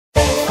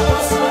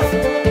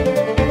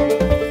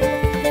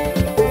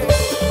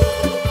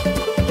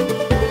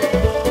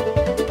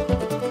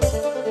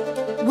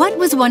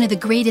one of the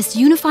greatest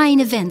unifying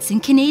events in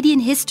Canadian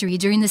history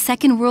during the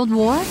Second World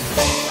War?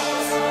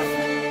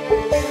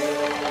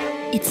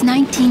 It's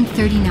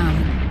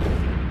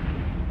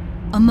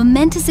 1939. A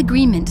momentous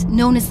agreement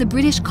known as the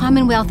British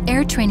Commonwealth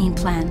Air Training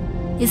Plan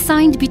is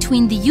signed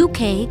between the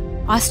UK,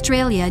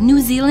 Australia, New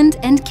Zealand,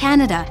 and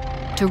Canada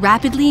to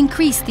rapidly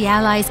increase the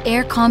Allies'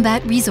 air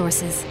combat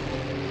resources.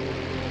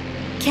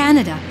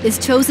 Canada is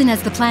chosen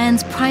as the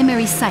plan's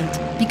primary site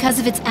because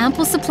of its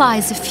ample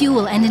supplies of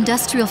fuel and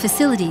industrial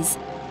facilities,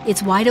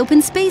 its wide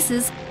open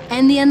spaces,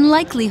 and the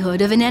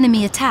unlikelihood of an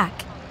enemy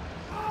attack.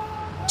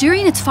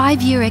 During its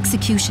 5-year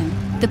execution,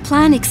 the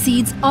plan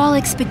exceeds all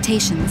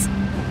expectations.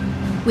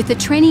 With the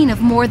training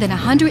of more than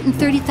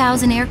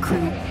 130,000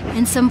 aircrew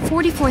and some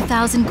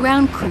 44,000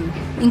 ground crew,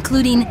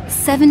 including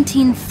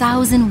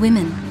 17,000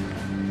 women.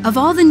 Of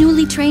all the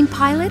newly trained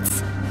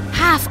pilots,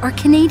 half are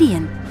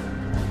Canadian.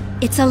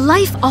 It's a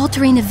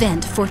life-altering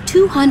event for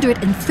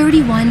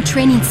 231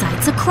 training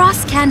sites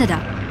across Canada,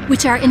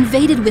 which are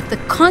invaded with the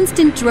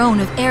constant drone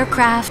of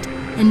aircraft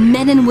and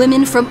men and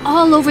women from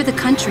all over the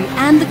country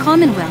and the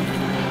Commonwealth.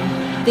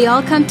 They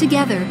all come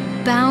together,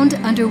 bound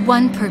under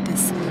one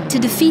purpose: to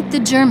defeat the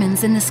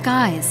Germans in the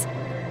skies.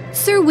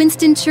 Sir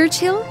Winston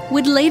Churchill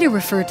would later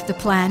refer to the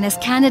plan as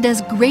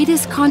Canada's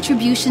greatest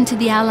contribution to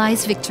the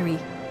Allies' victory.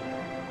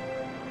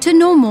 To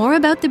know more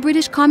about the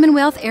British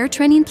Commonwealth Air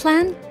Training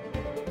Plan,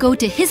 go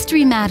to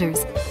History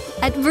Matters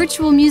at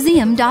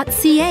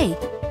virtualmuseum.ca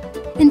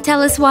and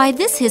tell us why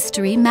this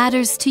history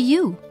matters to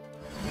you.